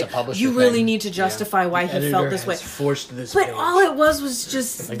else Yeah, was that's a like, publisher you really thing. need to justify why he felt this way. Forced this. But all it was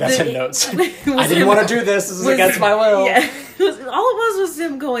just Like, that's the- in notes. was I didn't him- want to do this. This is was- against my will. Yeah, all it was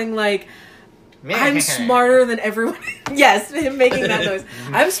him going like, I'm smarter than everyone. Yes, him making that noise.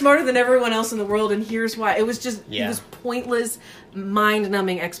 I'm smarter than everyone else in the world, and here's why. It was just it was pointless,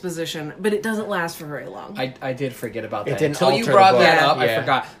 mind-numbing exposition, but it doesn't last for very long. I did forget about It that. didn't Until you alter the brought book. that Yeah. up, I Yeah.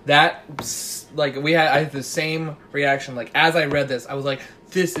 forgot. That, like, I had the same reaction. Like, as I read this, I was like,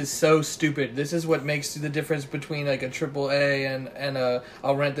 this is so stupid. This is what makes the difference between, like, a AAA and a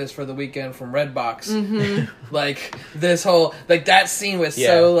I'll rent this for the weekend from Redbox. Mm-hmm. Like, this whole, like, that scene was Yeah.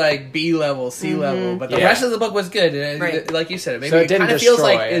 so, like, B-level, C-level. But the Yeah. rest of the book was good. And Right. like you said, maybe So it it didn't kind of feels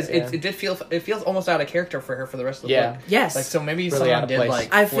destroy like, it, yeah. it did feel, it feels almost out of character for her for the rest of the Yeah. book. Yes. Like, so maybe Really out someone of did, place. like,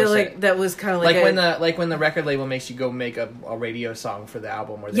 I feel force like it. that was kind of like, Like when the record label makes you go make a radio song for the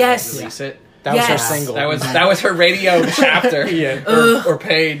album or they Yes. release it. That was her Yes. single. That was her radio chapter, Yeah. or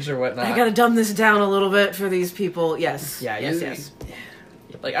page or whatnot. I gotta dumb this down a little bit for these people. Yes. Yeah, Yes. you- Yes.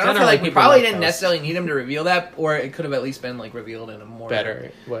 Like, I don't feel Generally, like we people probably like didn't those. necessarily need him to reveal that, or it could have at least been like revealed in a more Better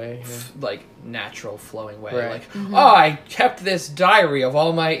way. yeah. like natural flowing way. Right. Like, oh, I kept this diary of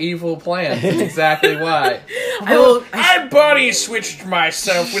all my evil plans. That's exactly why. I body switched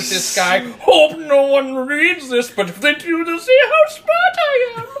myself with this guy. Hope no one reads this, but if they do, they'll see how smart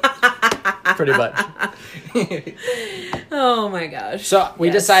I am. Pretty much. Oh my gosh. So we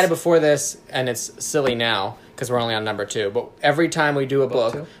Yes. decided before this, and it's silly now because we're only on number 2. But every time we do a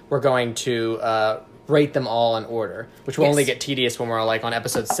book, two? we're going to rate them all in order, which will Yes. only get tedious when we're like on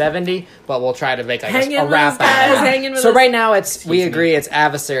episode 70. But we'll try to make like Hang a in with wrap us, guys. up. Hang in with So us. right now it's we me. agree it's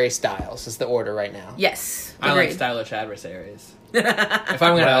adversary styles is the order right now. Yes. I like Agreed. stylish adversaries. If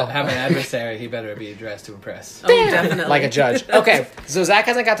I'm gonna have an adversary, he better be dressed to impress. Oh, definitely. Like a judge. Okay, so Zach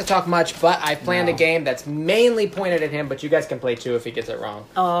hasn't got to talk much, but I planned a No. game that's mainly pointed at him, but you guys can play too if he gets it wrong.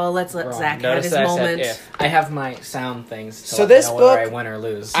 Oh, let's let Wrong. Zach have Notice his that I said moment. if. I have my sound things to So let me this know whether I book- win or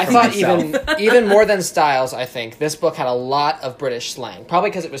lose. I for thought myself. even more than styles, I think this book had a lot of British slang. Probably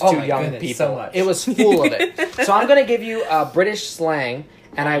because it was Oh too my young goodness, people. so much. It was full of it. So I'm going to give you British slang,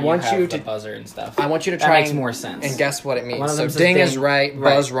 and I want have you the to. buzzer and stuff. I want you to That try makes and, more sense. and guess what it means. One of So them says ding is ding. right,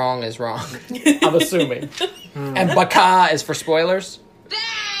 Right. buzz wrong is wrong. I'm assuming. And baka is for spoilers. Yeah.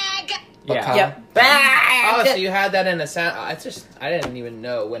 Baka. Yep. Oh, so you had that in a sound? I didn't even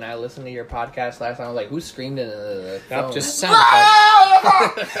know when I listened to your podcast last time. I was like, who screamed in the phone? Nope, just sound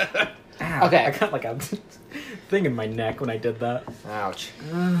effects. Ow, Okay. I got like a thing in my neck when I did that. Ouch.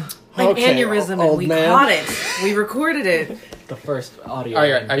 Like Okay, aneurysm, and old we man. caught it. We recorded it. The first audio.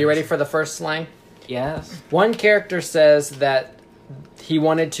 Are you ready for the first slang? Yes. One character says that he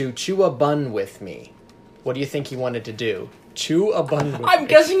wanted to chew a bun with me. What do you think he wanted to do? Chew a bun with me. I'm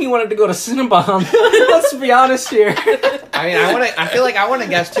guessing you wanted to go to Cinnabon. Let's be honest here. I mean, I feel like I want to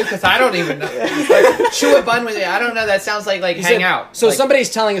guess too because I don't even know. Like, chew a bun with you. I don't know. That sounds like He hang said- out. So Like, somebody's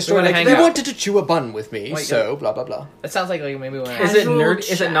telling a story wanna like, hang they out. wanted to chew a bun with me, Like, so blah blah blah. that sounds like maybe when Is it Casual nerd?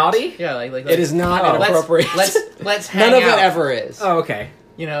 Is it chat. naughty? yeah, like It is not Oh. inappropriate. let's hang None of out. it ever is. Oh, okay.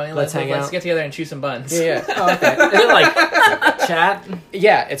 You know, and Let's let's hang out. get together and chew some buns. Yeah, yeah. Oh, okay. Is it like chat?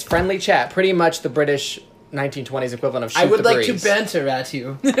 Yeah, it's friendly chat. Pretty much the British 1920s equivalent of shoot I would the like to breeze. banter at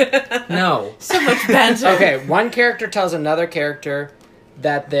you. No. So much banter. Okay, one character tells another character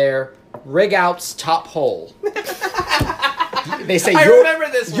that their rig out's top hole. They say I your remember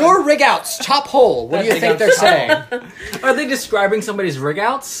this one. your rig out's top hole. What do you think they're saying? Are they describing somebody's rig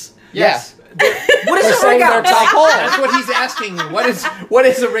outs? Yes. What is They're a rig saying their out? top hole. That's what he's asking. What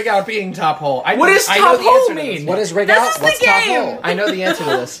is a rig out being top hole? What does I know top the hole answer to mean? this. What is rig This out? is the What's top game. hole? I know the answer to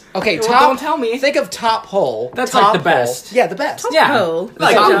this. Okay, Well, top. don't tell me. Think of top hole. That's top like the hole. best. Yeah, the best. Yeah. hole.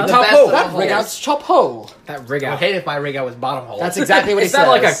 Like top- top, the Top best hole. of That all rig holes. out's top hole. that rig I out. hate if my rig out was bottom hole. That's exactly what he Is that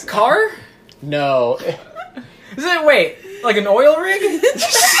says. like a car? No. Is it wait like an oil rig?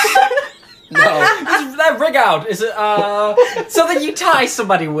 No. That rig out is it something you tie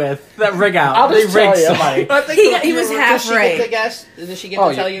somebody with? That rig out. I'll just they rig tell you. somebody. I think He was half does she right. Get to guess? Does she get Oh,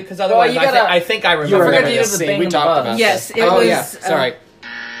 to tell you- you? Because otherwise, you gotta- I think I You remember. remember forgot to this do the scene. thing We on the talked bus. about Yes, this. it oh, was, yeah. Sorry.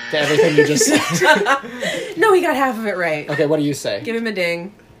 To everything you just said. No, he got half of it right. Okay, what do you say? Give him a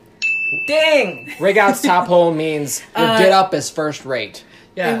ding. Ding! Rig out's top hole means your get up is first rate.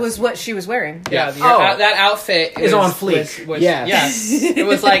 Yeah. It was what she was wearing. Yeah, Oh. that outfit Is was on fleek. Was, Yes. yes. It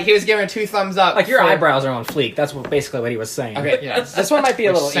was like he was giving her 2 thumbs up. Like your for- eyebrows are on fleek. That's what basically what he was saying. Okay, Yes. this one might be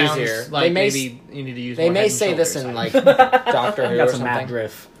a Which little sounds easier. Like they may maybe you need to use. they more may head and say this shoulders. in like Doctor Who or That's a mad something.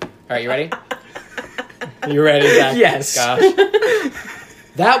 riff. All right, you ready? You ready? Zach? Yes. Gosh.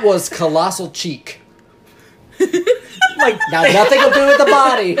 That was colossal cheek. Like, Now, nothing to do with the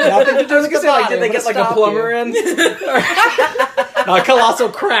body. Nothing to do with the body. did they I'm get gonna like a stop plumber you. in? A colossal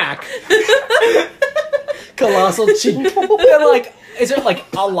crack. Colossal cheek. And, like, is there like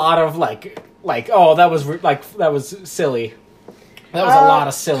a lot of like oh that was silly. That was a lot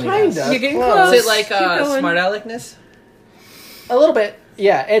of silliness. kinda. You're getting Close. close. Is it like Keep going. smart aleckness? A little bit.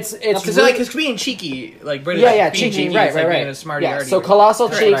 Yeah, it's Because really- like, being cheeky, like British. yeah, being cheeky, is right. like being a smarty Yeah, arty. so colossal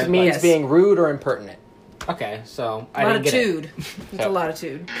Correct. cheek Right, means yes. being rude or impertinent. Okay, so I didn't get it. Latitude. It's a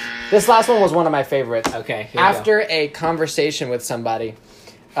latitude. This last one was one of my favorites. Okay, here After a conversation with somebody,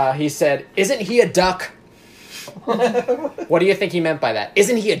 he said, "Isn't he a duck?" What do you think he meant by that?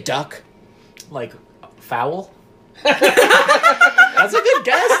 Isn't he a duck? we go. Like foul. That's a good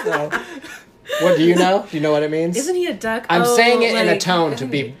guess, though. What do you know? Do you know what it means? Isn't he a duck? I'm Oh, saying it in a like- tone to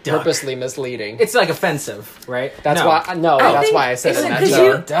be duck. purposely misleading. It's like offensive, right? That's No. why. No, I that's think- why I said it isn't in that because tone.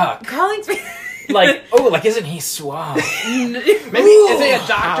 you- duck. Calling Like isn't he suave? maybe is he a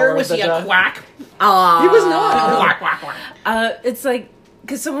doctor? Howard Was the he a duck. quack? Aw. He was not. Quack quack quack. It's like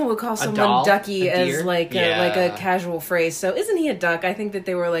because someone would call someone doll? ducky A as deer? like Yeah. a casual phrase. So isn't he a duck? I think that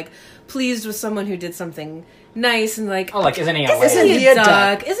they were like pleased with someone who did something nice and like Oh, like isn't he a isn't whale? he a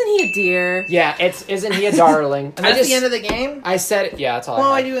duck? Isn't he a deer? Yeah, isn't he a darling? And that's the end of the game? I said it. Yeah, that's all.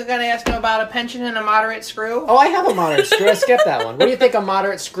 Well, I are had. you going to ask him about a pension and a moderate screw? Oh, I have a moderate screw. I skipped that one. What do you think a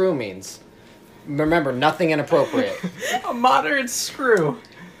moderate screw means? Remember, nothing inappropriate. A moderate screw.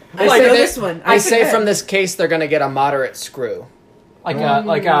 I say know that- this one. I say forget. from this case they're going to get a moderate screw. Like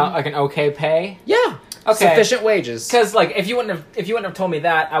an okay pay. Yeah. Okay. Sufficient wages. Because like if you wouldn't have told me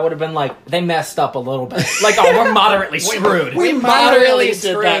that, I would have been like they messed up a little bit. Like oh we're moderately screwed. We moderately moderately did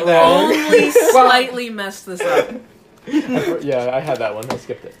screwed that them. wrong. only slightly messed this up. Yeah, I had that one. I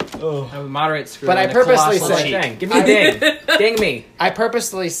skipped it. A moderate screw. But I and a purposely colossal said- cheek. Dang. Give me a ding. Ding me. I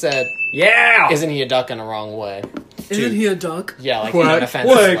purposely said, Yeah. "Isn't he a duck in a wrong way?" Isn't he a duck? Yeah, like in an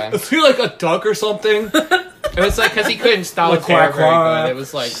offensive way. Is he like a duck or something? It was like because he couldn't style his hair quack, very quack. good. It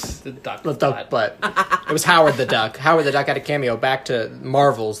was like the duck. The duck butt. It was Howard the Duck. Howard the Duck had a cameo back to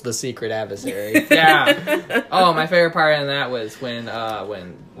Marvel's The Secret Adversary. Yeah. Oh, my favorite part in that was when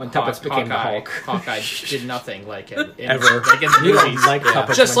Tuppence became the Hulk. Hawkeye did nothing like in Ever. like in the You don't movies. like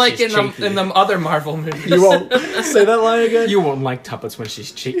Tuppence Just when like she's in cheeky. the other Marvel movies. You won't say that line again? You won't like Tuppence when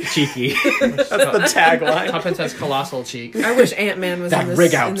she's cheeky. That's the tagline. Tuppence has colossal cheeks. I wish Ant-Man was in That this,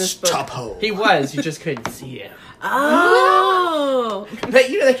 rig in this out's book. top hole. He was. You just couldn't see it. Oh. But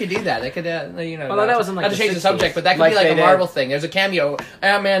they could do that. They could, Well, that was in, like, not to the change the 60s. subject, but that could Like be like they a did. Marvel thing. There's a cameo.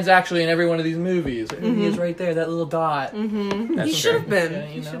 Ant-Man's actually in every one of these movies. He is right there, that little dot. He should have been. Yeah,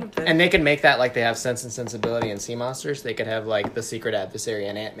 He you know. should have been. And they could make that like they have Sense and Sensibility and Sea Monsters. They could have like The Secret Adversary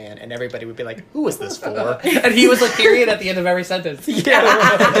and Ant-Man, and everybody would be like, "Who is this for?" And he was a period at the end of every sentence.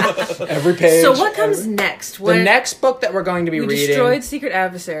 Every page. So what comes next? The next book that we're going to be we reading, destroyed Secret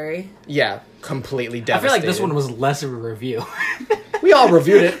Adversary. yeah, completely I devastated. feel like this one was less of a review. We all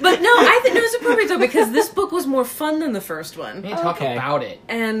reviewed it. But no, I think it was appropriate though because this book was more fun than the first We one. need to talk Okay. about it.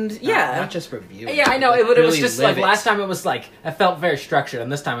 And Not yeah, just review. Yeah, I know. It was Really just live like it. last time. It was like I felt very structured,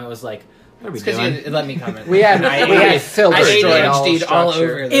 and this time it was like, what are we Because doing? you let me comment. We had Phil I destroyed all ADHD'd all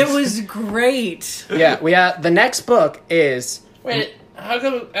structure. over it this. was great. Yeah, we had the next book is Wait, how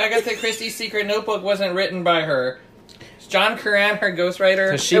come Agatha Christie's Secret Notebook wasn't written by her? Is John Curran her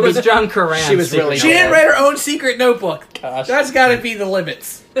ghostwriter? she It was was John Curran. she was really She didn't write her own secret notebook. Gosh. That's got to be the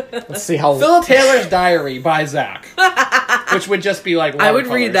limits. Let's see how Phil Taylor's Diary by Zach, which would just be like I would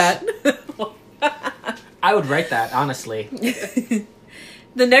read watercolors. that. I would write that honestly.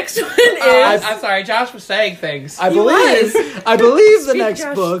 The next one I'm is sorry, Josh was saying things. I He believe was. I believe the Speak, next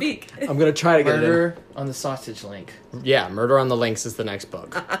Josh, book. speak. I'm gonna try to get Murder on the Sausage Link. it in. Yeah, Murder on the Links is the next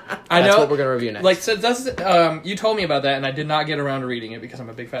book. I That's know. what we're gonna review next. Like, so does you told me about that, and I did not get around to reading it because I'm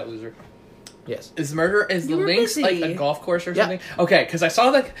a big fat loser. yes. Is You the were links busy. like a golf course or Yeah. something? Okay, because I saw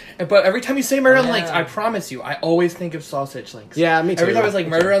that, but every time you say Murder on the Yeah. Links, I promise you, I always think of Sausage Links. Yeah, me too. Every time it's like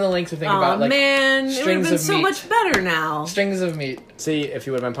Me Murder too. on the Links, I think Oh about like man, it would have strings been of so meat. much better now. strings of meat. See if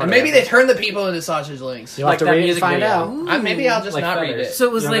you would have been part And of maybe that. they turn the people into Sausage Links. You'll have Like to that read it and music find video. out. Maybe I'll just Like not read feathers. it. So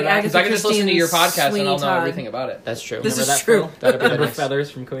it was Remember like that? Because Agatha I can just listen to your Christie's podcast and Sweeney I'll know Todd. everything about it. That's true. This Remember is that, true. Phil? That'd be the Remember next. Feathers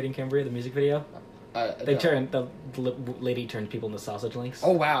from Coed and Cambria, the music video? They No. turned the lady turned people into sausage links.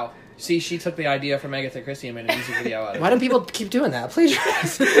 Oh wow! See, she took the idea from Agatha Christie and made a music video out of Why it. don't people keep doing that? Please.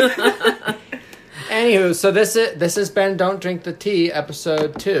 Anywho, so this has been Don't Drink the Tea,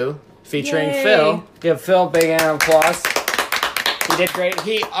 episode 2, featuring Yay. Phil. Give Phil a big round of applause. He did great.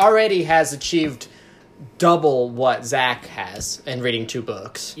 He already has achieved double what Zach has in reading 2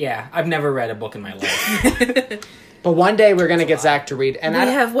 books. Yeah, I've never read a book in my life. But one day we're gonna get Zach to read, and We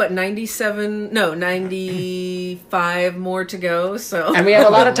have what 95 more to go. So and we have a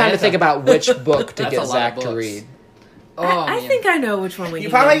lot of time to think about which book to That's get a lot Zach of to books. read. Oh, I man. think I know which one we. You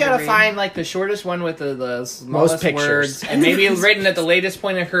can probably get him to gotta read. find like the shortest one with the smallest pictures. words, and maybe written at the latest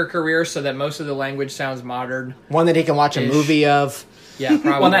point of her career, so that most of the language sounds modern. One that he can watch a Ish. movie of. Yeah,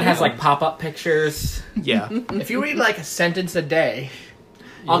 probably One that has like pop-up pictures. Yeah. If you read like a sentence a day,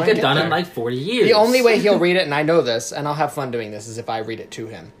 I'll might get get done there. in like 40 years. The only way he'll read it, and I know this, and I'll have fun doing this, is if I read it to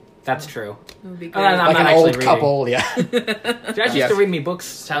him. That's true. It would be Oh, great. no, I'm Like not an actually old reading. couple, yeah. Josh used to read me books.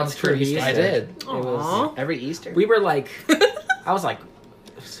 Sounds for true. Easter. I did. it was every Easter. We were like, I was like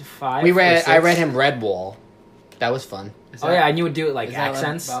 5. We or read. 6. I read him Redwall. That was fun. Is Oh that- yeah, and you would do it like is that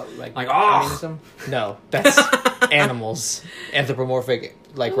accents. about, like Like, communism? No, that's animals, anthropomorphic,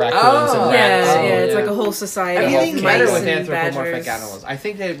 like raccoons Oh, and Yeah, rats. yeah, yeah. it's like a whole society. Everything's of better mice with and anthropomorphic badgers. animals. I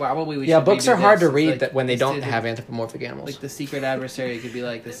think that probably we Yeah, should books maybe are hard do to this, read like, that when they don't instead have of, anthropomorphic animals. like the secret adversary could be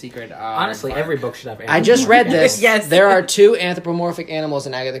like the secret. Honestly, every book should have. I just read this. Yes. There are 2 anthropomorphic animals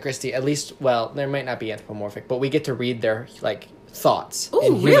in Agatha Christie. At least, well, there might not be anthropomorphic, but we get to read their like thoughts Ooh,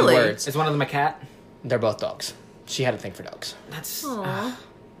 in human really? words. Is one of them a cat? They're both dogs. She had a thing for dogs. That's. Aw.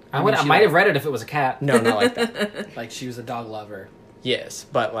 I might have read it if it was a cat. No, not like that. like she was a dog lover. Yes,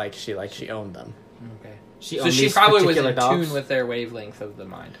 but like she owned them. Okay. She So owned she these probably was particular in dogs. tune with their wavelength of the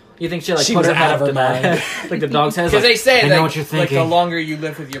mind. You think she like She put was her head out up of to her that, mind. like the dog's head? Because Like, they say I that know what you're like the thinking. longer you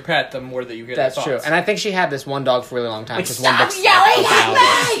live with your pet, the more that you hear That's their true. thoughts. And I think she had this one dog for a really long time. Like, because one stop book's yelling about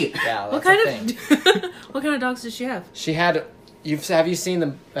at it. me! yeah, What that's a kind thing. of what kind of dogs does she have? She had. Have you seen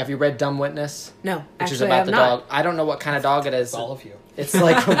the? Have you read Dumb Witness? No, Which actually, is I about have the not. dog. I don't know what kind of dog it is. All of you. It's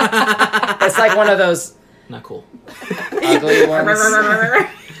like it's like one of those Not cool. ugly ones. I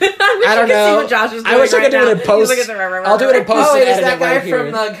don't could know. see what Josh is doing I wish I right could do it now. in post. He's looking at the- I'll do it in post. Oh, and is edit that it guy right here.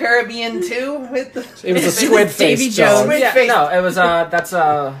 from the Caribbean too? With the It was a squid Davy face Jones. dog. Squid Yeah, face. no, it was that's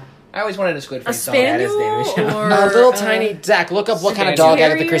I always wanted a squid A face dog. spaniel That is Danish. or A little uh, tiny Zach. Look up what kind of Spaniel. dog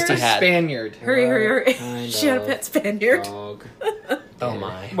Agatha Terrier? Christie had. Spaniard. Hurry, hurry, hurry! Kind She had a of pet Spaniard. dog. Oh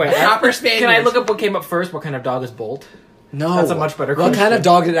my. Wait, Copper Spaniard. can I look up what came up first? What kind of dog is Bolt? No. That's a much better What kind question. of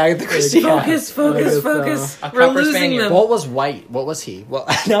dog did Agatha Christie have? Focus, focus, Like, focus. a We're Copper losing Spaniard. them. Bolt was white. What was he? Well,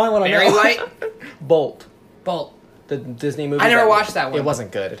 now I want to know. Very white. Bolt. Bolt. The Disney movie. I never watched that one. It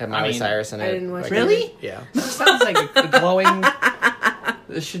wasn't good. It had Miley mean, Cyrus in it. I didn't watch it. Really? Yeah. This sounds like a glowing.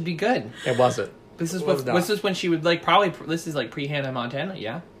 This should be good. It wasn't. This is Was what. not. This is when she would like probably. This is like pre Hannah Montana.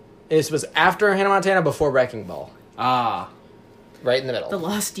 Yeah. This was after Hannah Montana, before Wrecking Ball. Ah. Right in the middle. The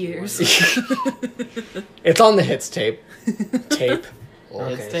lost years. It's on the hits tape. Tape.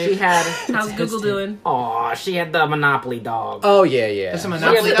 Okay. She had. How's Google doing? Aw, she had the Monopoly dog. Oh yeah, yeah. There's some She had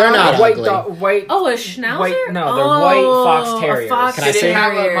Monopoly the- They're not white ugly. dog. White. Oh, a Schnauzer? White- no, they're white fox terriers. A fox Can I Did say- it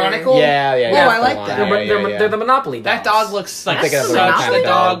have a terrier. monocle? Yeah, yeah, Oh, yeah. I like Come on. that. They're, Yeah, yeah, yeah. they're the Monopoly dogs. That dog looks like thinking of the such wrong the kind of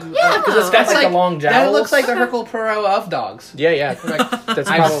dog. dog. Yeah. Because it's got That's like, like the long jowls. That looks like the Hercule Poirot of dogs. Yeah, yeah. That's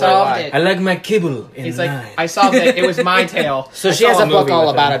I probably solved why. it. I like my kibble. In He's like, line. I solved it. It was my tail. So I she saw has a a book movie all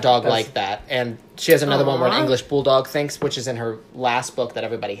with about him. a dog That's- like that, and she has another one where an Aw. English bulldog thinks, which is in her last book that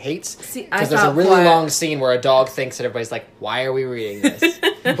everybody hates. See, I Because there's a thought really what- long scene where a dog thinks that everybody's like, "Why are we reading this?"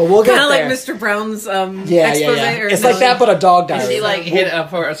 But we'll get Kind of like there. Mr. Brown's Yeah, expose. yeah, yeah. Or It's like that, but a dog diary. She like hit a,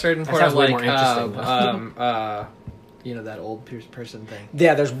 for a certain That part of sounds way like more interesting, you know that old person thing.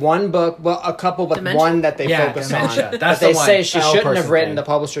 Yeah, there's one book, well, a couple, but Dementia? one that they Yeah, focus Dementia. on. That's but they the one. say she Owl shouldn't have person written. thing. The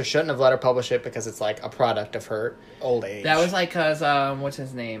publisher shouldn't have let her publish it because it's like a product of her old age. That was like cause what's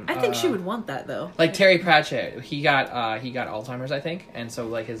his name? I think she would want that though. Like Terry Pratchett, he got Alzheimer's, I think, and so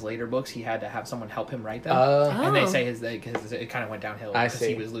like his later books, he had to have someone help him write them. And they Oh. say because it kind of went downhill I because see.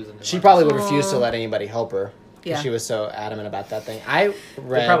 he was losing. His She mind. probably would refuse to let anybody help her. 'Cause Yeah. she was so adamant about that thing. I They're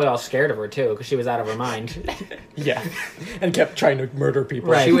read, probably all scared of her too, because she was out of her mind. yeah, and kept trying to murder people.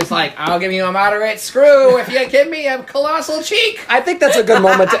 Right. She was like, "I'll give you a moderate screw if you give me a colossal cheek." I think that's a good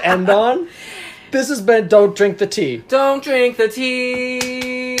moment to end on. This has been Don't Drink the Tea. Don't drink the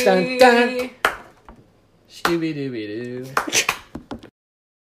tea. Dun, dun. Scooby Dooby Doo.